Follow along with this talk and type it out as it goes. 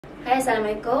Hai,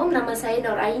 Assalamualaikum. Nama saya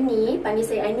Nooraini. Panggil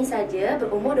saya Aini saja.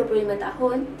 Berumur 25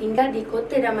 tahun. Tinggal di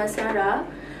Kota Damansara.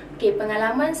 Okey,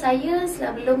 pengalaman saya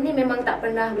sebelum ni memang tak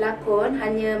pernah berlakon.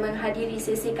 Hanya menghadiri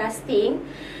sesi casting.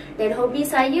 Dan hobi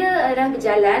saya adalah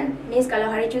berjalan. Means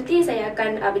kalau hari cuti saya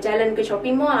akan berjalan ke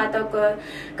shopping mall atau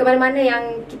ke mana-mana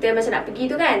yang kita macam nak pergi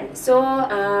tu kan. So,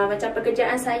 macam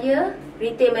pekerjaan saya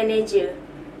retail manager.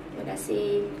 Terima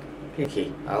kasih. Okey,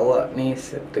 awak ni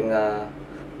setengah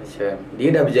macam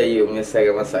dia dah berjaya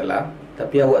menyelesaikan masalah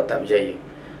tapi awak tak berjaya.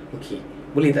 Okey,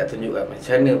 boleh tak tunjukkan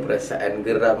macam mana perasaan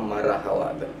geram marah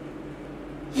awak tu?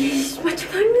 Ish, macam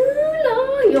mana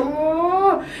lah? Ya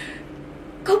Allah,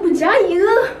 kau berjaya.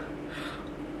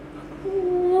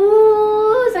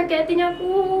 Sakit hatinya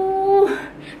aku.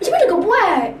 Macam mana kau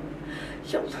buat?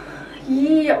 Ya Allah.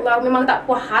 Ya Allah, memang tak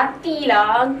puas hati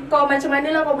lah. Kau macam mana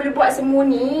lah kau boleh buat semua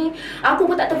ni? Aku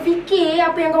pun tak terfikir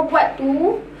apa yang kau buat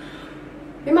tu.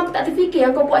 Memang aku tak terfikir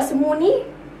yang kau buat semua ni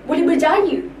boleh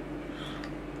berjaya.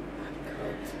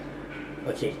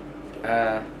 Okey,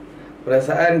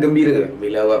 perasaan gembira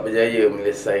bila awak berjaya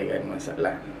menyelesaikan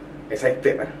masalah.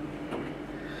 Excited lah.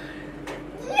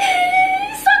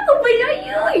 Yes, aku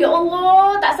berjaya. Ya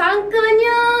Allah, tak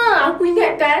sangkanya. Aku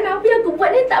ingatkan apa yang aku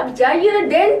buat ni tak berjaya.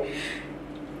 Dan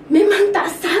memang tak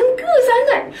sangka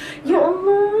sangat. Ya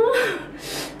Allah,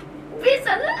 best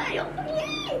sangat. Ya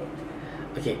Allah.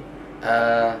 Okey,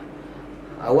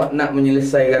 awak nak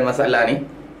menyelesaikan masalah ni,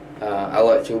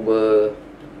 awak cuba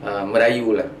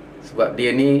merayu lah. Sebab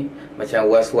dia ni macam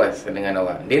was-was dengan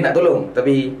awak. Dia nak tolong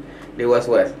tapi dia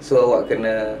was-was. So awak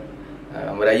kena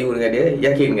merayu dengan dia,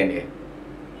 yakin dengan dia.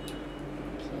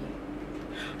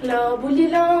 Lah,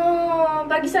 boleh lah.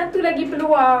 Bagi satu lagi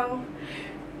peluang.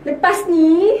 Lepas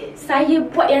ni, saya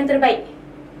buat yang terbaik.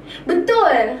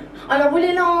 Betul. Alah,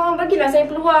 boleh lah. Bagilah saya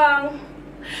peluang.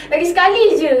 Lagi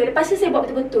sekali je. Lepas tu saya buat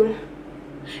betul-betul.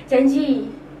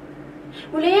 Janji.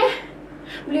 Boleh ya?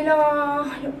 Boleh lah.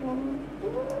 Ya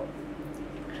Allah.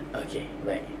 Okey,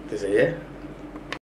 baik. Itu saja.